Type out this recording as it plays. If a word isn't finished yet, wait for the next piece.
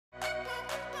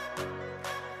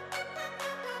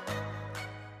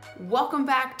Welcome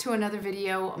back to another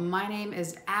video. My name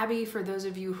is Abby. For those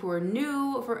of you who are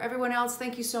new, for everyone else,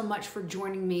 thank you so much for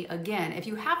joining me again. If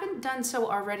you haven't done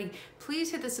so already,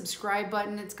 please hit the subscribe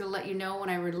button. It's gonna let you know when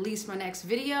I release my next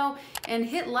video, and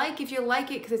hit like if you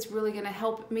like it because it's really gonna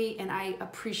help me and I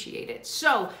appreciate it.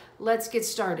 So let's get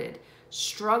started.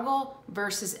 Struggle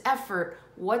versus effort.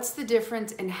 What's the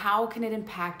difference and how can it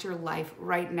impact your life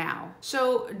right now?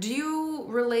 So do you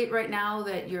relate right now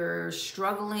that you're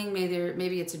struggling?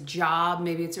 Maybe it's a job,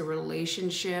 maybe it's a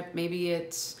relationship, maybe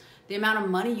it's the amount of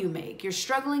money you make. You're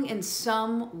struggling in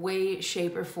some way,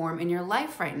 shape, or form in your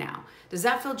life right now. Does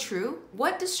that feel true?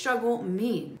 What does struggle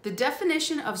mean? The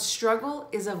definition of struggle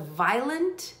is a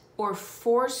violent or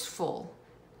forceful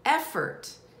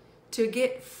effort to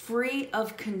get free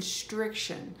of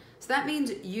constriction. So that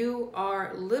means you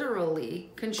are literally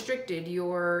constricted,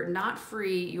 you're not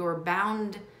free, you're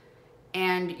bound,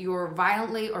 and you're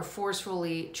violently or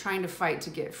forcefully trying to fight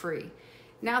to get free.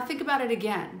 Now think about it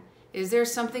again. Is there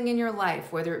something in your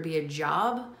life, whether it be a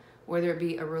job, whether it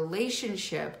be a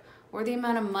relationship, or the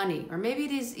amount of money, or maybe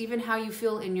it is even how you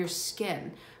feel in your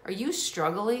skin? Are you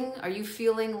struggling? Are you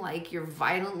feeling like you're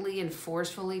violently and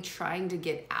forcefully trying to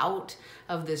get out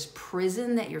of this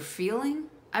prison that you're feeling?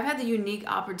 I've had the unique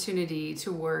opportunity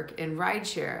to work in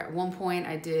rideshare. At one point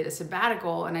I did a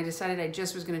sabbatical and I decided I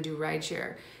just was gonna do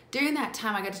rideshare. During that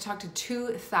time, I got to talk to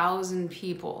 2,000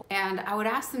 people and I would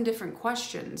ask them different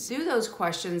questions. Through those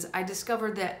questions, I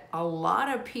discovered that a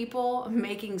lot of people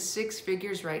making six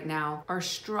figures right now are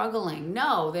struggling.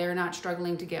 No, they're not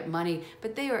struggling to get money,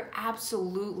 but they are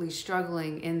absolutely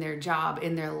struggling in their job,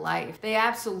 in their life. They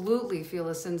absolutely feel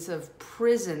a sense of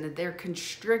prison, that they're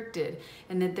constricted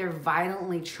and that they're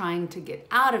violently trying to get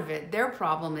out of it. Their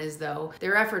problem is, though,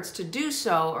 their efforts to do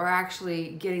so are actually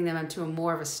getting them into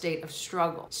more of a state of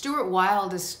struggle. Stuart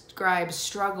Wilde describes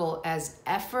struggle as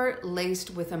effort laced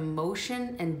with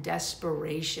emotion and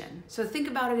desperation. So think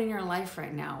about it in your life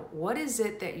right now. What is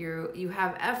it that you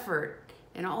have effort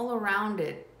and all around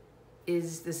it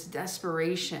is this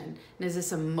desperation and is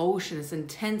this emotion, this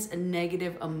intense and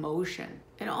negative emotion?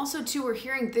 And also too, we're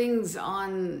hearing things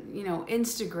on,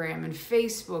 Instagram and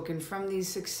Facebook and from these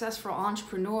successful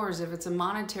entrepreneurs, if it's a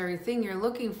monetary thing you're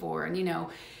looking for, and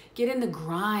get in the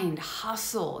grind,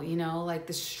 hustle, like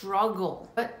the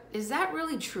struggle. But is that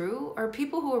really true? Are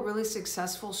people who are really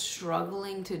successful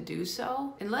struggling to do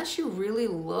so? Unless you really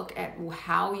look at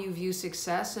how you view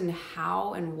success and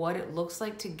how and what it looks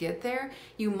like to get there,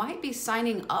 you might be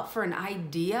signing up for an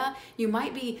idea. You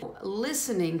might be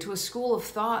listening to a school of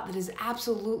thought that is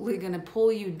absolutely gonna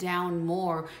pull you down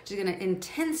more, which is gonna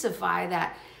intensify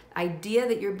that idea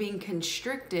that you're being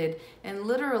constricted, and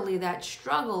literally that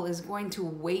struggle is going to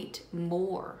weight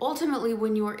more. Ultimately,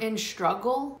 when you are in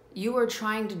struggle, you are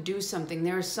trying to do something.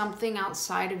 There is something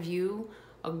outside of you,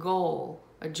 a goal,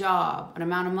 a job, an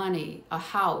amount of money, a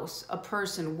house, a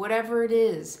person, whatever it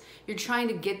is. You're trying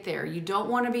to get there. You don't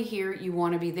want to be here, you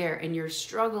want to be there, and you're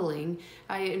struggling.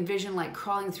 I envision like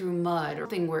crawling through mud or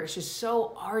something where it's just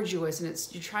so arduous and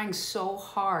you're trying so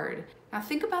hard. Now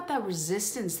think about that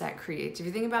resistance that creates. If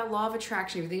you think about law of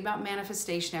attraction, if you think about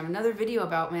manifestation, I have another video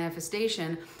about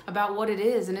manifestation, about what it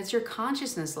is, and it's your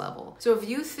consciousness level. So if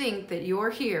you think that you're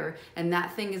here and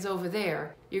that thing is over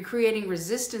there, you're creating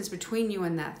resistance between you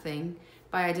and that thing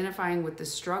by identifying with the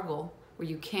struggle where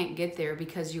you can't get there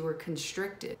because you were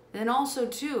constricted. Then also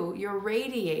too, you're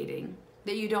radiating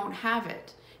that you don't have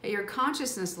it. At your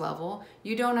consciousness level,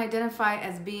 you don't identify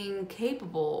as being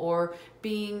capable or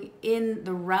being in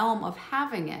the realm of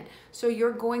having it. So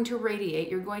you're going to radiate,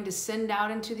 you're going to send out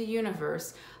into the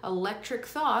universe electric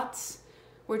thoughts,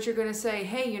 which you're gonna say,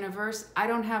 hey universe, I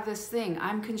don't have this thing.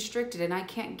 I'm constricted and I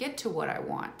can't get to what I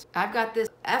want. I've got this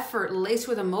effort laced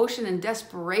with emotion and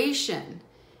desperation.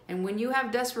 And when you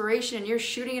have desperation and you're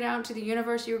shooting it out into the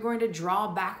universe, you're going to draw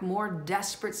back more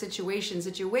desperate situations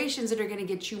that are going to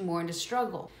get you more into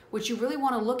struggle. What you really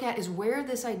want to look at is where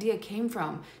this idea came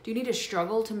from. Do you need to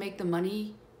struggle to make the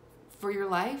money for your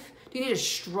life? Do you need to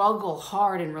struggle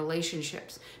hard in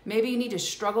relationships? Maybe you need to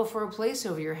struggle for a place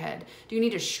over your head. Do you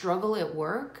need to struggle at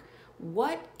work?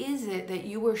 What is it that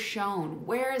you were shown?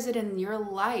 Where is it in your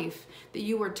life that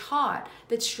you were taught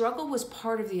that struggle was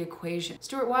part of the equation?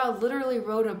 Stuart Wilde literally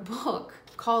wrote a book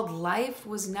called Life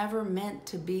Was Never Meant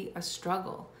to Be a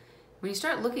Struggle. When you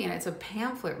start looking at it, it's a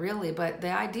pamphlet really, but the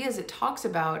ideas it talks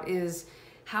about is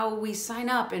how we sign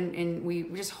up and we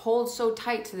just hold so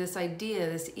tight to this idea,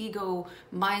 this ego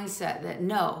mindset that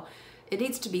no, It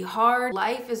needs to be hard.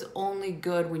 Life is only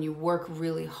good when you work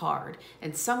really hard.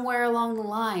 And somewhere along the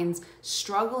lines,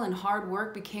 struggle and hard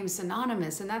work became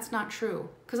synonymous, and that's not true.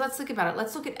 Because let's think about it.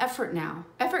 Let's look at effort now.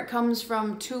 Effort comes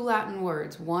from two Latin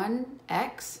words. One,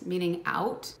 ex, meaning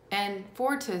out, and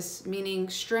fortis, meaning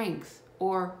strength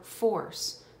or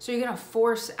force. So you're gonna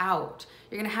force out.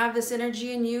 You're gonna have this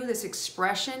energy in you, this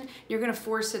expression, you're gonna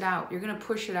force it out. You're gonna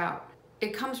push it out.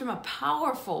 It comes from a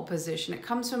powerful position. It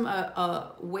comes from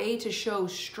a way to show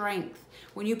strength.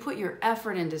 When you put your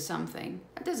effort into something,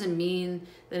 that doesn't mean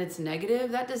that it's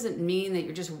negative. That doesn't mean that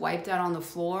you're just wiped out on the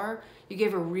floor. You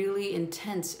gave a really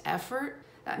intense effort.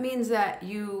 That means that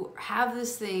you have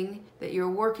this thing that you're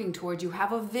working towards. You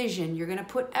have a vision. You're gonna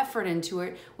put effort into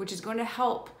it, which is going to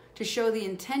help to show the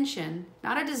intention,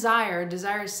 not a desire.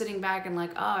 Desire is sitting back and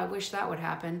like, oh, I wish that would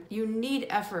happen. You need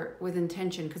effort with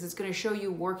intention because it's going to show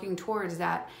you working towards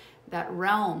that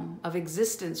realm of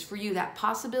existence for you, that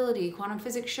possibility. Quantum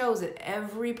physics shows that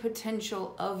every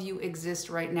potential of you exists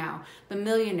right now. The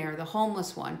millionaire, the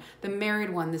homeless one, the married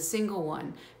one, the single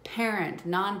one, parent,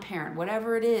 non-parent,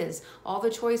 whatever it is, all the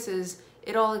choices,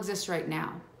 it all exists right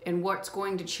now. And what's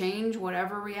going to change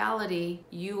whatever reality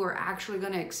you are actually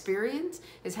going to experience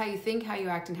is how you think, how you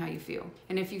act, and how you feel.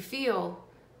 And if you feel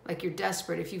like you're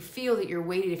desperate, if you feel that you're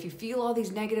weighted, if you feel all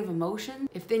these negative emotions,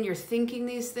 if then you're thinking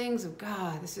these things of,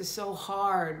 God, this is so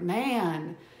hard,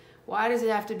 man, why does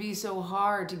it have to be so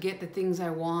hard to get the things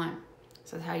I want?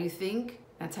 So that's how you think,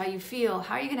 that's how you feel.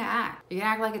 How are you gonna act? You're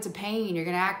gonna act like it's a pain. You're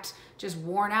gonna act just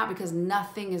worn out because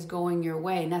nothing is going your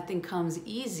way. Nothing comes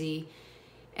easy.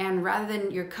 And rather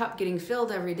than your cup getting filled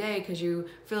every day because you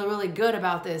feel really good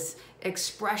about this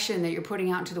expression that you're putting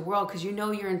out into the world because you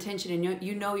know your intention and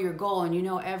you know your goal and you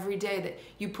know every day that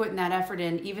you put in that effort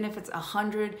in, even if it's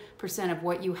 100% of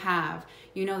what you have,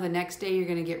 you know the next day you're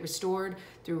going to get restored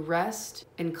through rest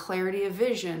and clarity of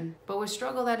vision. But with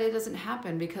struggle, that it doesn't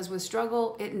happen because with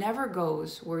struggle, it never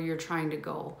goes where you're trying to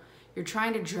go. You're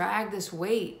trying to drag this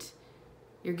weight.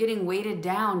 You're getting weighted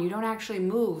down. You don't actually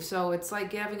move. So it's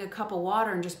like having a cup of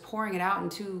water and just pouring it out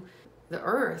into the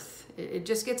earth. It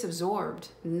just gets absorbed.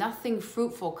 Nothing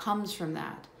fruitful comes from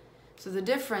that. So the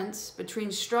difference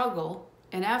between struggle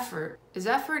and effort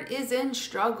is in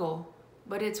struggle,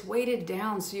 but it's weighted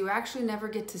down. So you actually never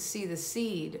get to see the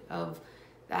seed of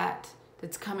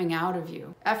that's coming out of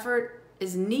you. Effort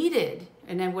is needed,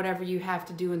 and then whatever you have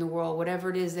to do in the world,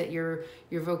 whatever it is that your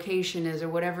vocation is, or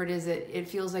whatever it is that it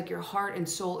feels like your heart and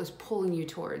soul is pulling you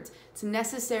towards, it's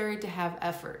necessary to have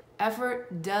effort.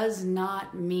 Effort does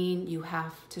not mean you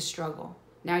have to struggle.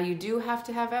 Now, you do have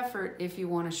to have effort if you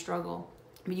want to struggle,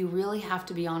 but you really have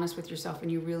to be honest with yourself,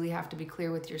 and you really have to be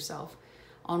clear with yourself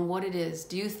on what it is.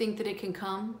 Do you think that it can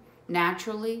come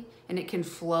naturally and it can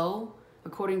flow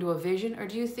according to a vision, or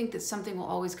do you think that something will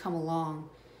always come along?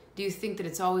 Do you think that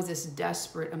it's always this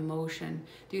desperate emotion?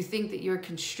 Do you think that you're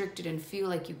constricted and feel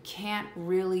like you can't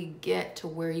really get to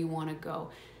where you want to go?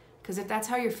 Because if that's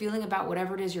how you're feeling about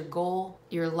whatever it is, your goal,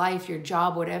 your life, your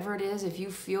job, whatever it is, if you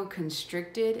feel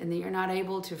constricted and that you're not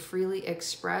able to freely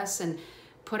express and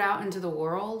put out into the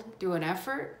world, do an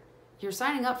effort, you're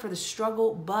signing up for the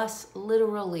struggle bus,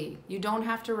 literally. You don't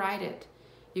have to ride it.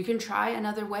 You can try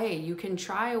another way. You can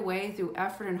try a way through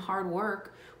effort and hard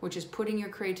work, which is putting your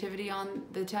creativity on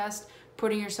the test,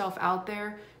 putting yourself out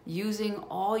there, using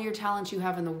all your talents you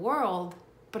have in the world,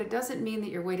 but it doesn't mean that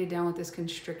you're weighted down with this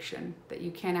constriction, that you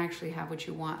can't actually have what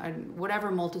you want, and whatever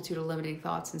multitude of limiting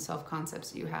thoughts and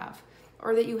self-concepts that you have,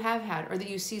 or that you have had, or that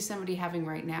you see somebody having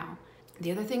right now.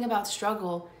 The other thing about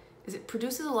struggle is it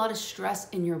produces a lot of stress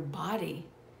in your body.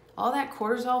 All that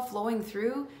cortisol flowing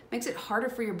through makes it harder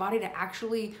for your body to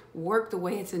actually work the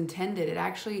way it's intended. It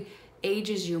actually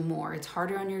ages you more. It's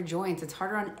harder on your joints. It's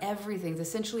harder on everything. It's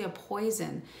essentially a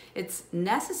poison. It's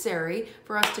necessary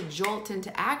for us to jolt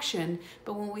into action,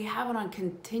 but when we have it on a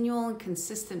continual and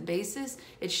consistent basis,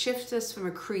 it shifts us from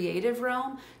a creative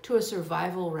realm to a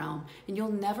survival realm, and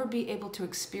you'll never be able to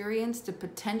experience the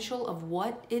potential of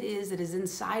what it is that is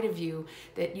inside of you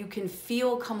that you can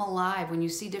feel come alive when you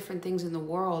see different things in the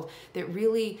world that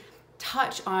really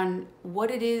touch on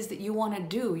what it is that you want to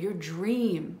do, your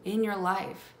dream in your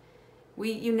life.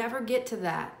 You never get to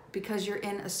that because you're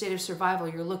in a state of survival.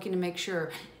 You're looking to make sure,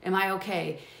 am I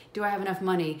okay? Do I have enough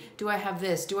money? Do I have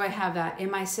this? Do I have that?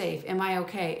 Am I safe? Am I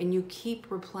okay? And you keep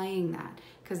replaying that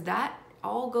because that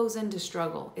all goes into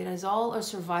struggle. It is all a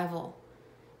survival.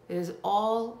 It is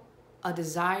all a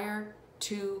desire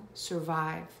to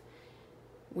survive.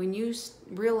 When you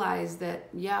realize that,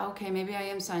 yeah, okay, maybe I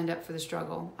am signed up for the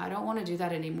struggle. I don't want to do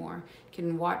that anymore. You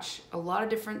can watch a lot of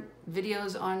different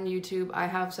videos on YouTube. I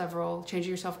have several, changing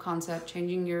your self-concept,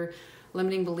 changing your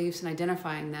limiting beliefs and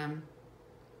identifying them.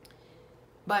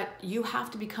 But you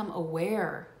have to become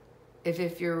aware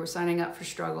if you're signing up for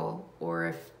struggle, or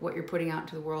if what you're putting out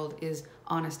into the world is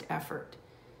honest effort.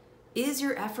 Is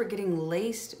your effort getting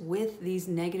laced with these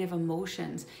negative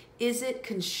emotions? Is it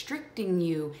constricting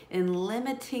you and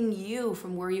limiting you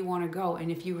from where you want to go?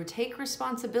 And if you take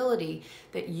responsibility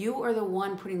that you are the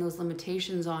one putting those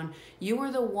limitations on, you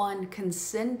are the one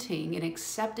consenting and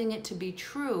accepting it to be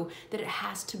true, that it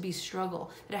has to be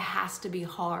struggle, that it has to be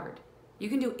hard. You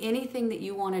can do anything that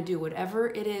you want to do. Whatever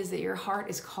it is that your heart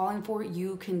is calling for,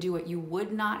 you can do it. You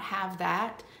would not have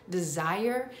that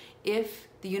desire if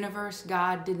the universe,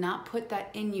 God, did not put that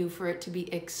in you for it to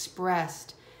be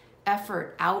expressed.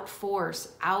 Effort, out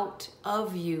force, out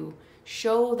of you.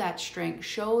 Show that strength,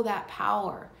 show that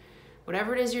power.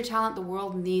 Whatever it is your talent, the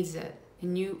world needs it.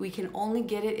 And we can only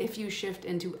get it if you shift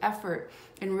into effort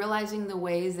and realizing the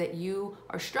ways that you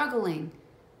are struggling,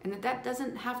 and that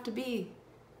doesn't have to be.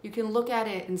 You can look at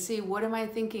it and see, what am I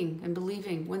thinking and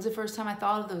believing? When's the first time I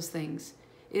thought of those things?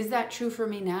 Is that true for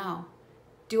me now?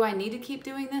 Do I need to keep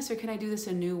doing this, or can I do this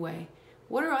a new way?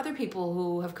 What are other people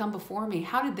who have come before me?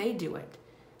 How did they do it?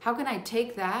 How can I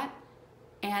take that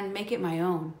and make it my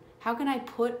own? How can I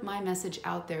put my message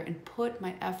out there and put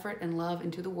my effort and love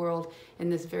into the world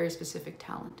in this very specific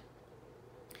talent?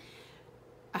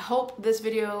 I hope this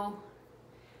video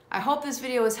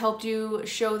has helped you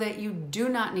show that you do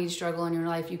not need struggle in your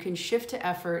life. You can shift to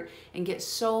effort and get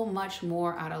so much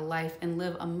more out of life and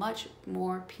live a much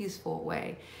more peaceful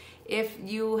way. If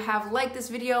you have liked this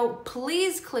video,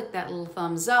 please click that little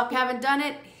thumbs up. If you haven't done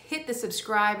it, hit the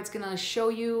subscribe. It's gonna show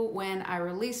you when I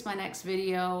release my next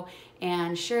video,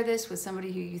 and share this with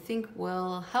somebody who you think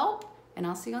will help, and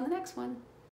I'll see you on the next one.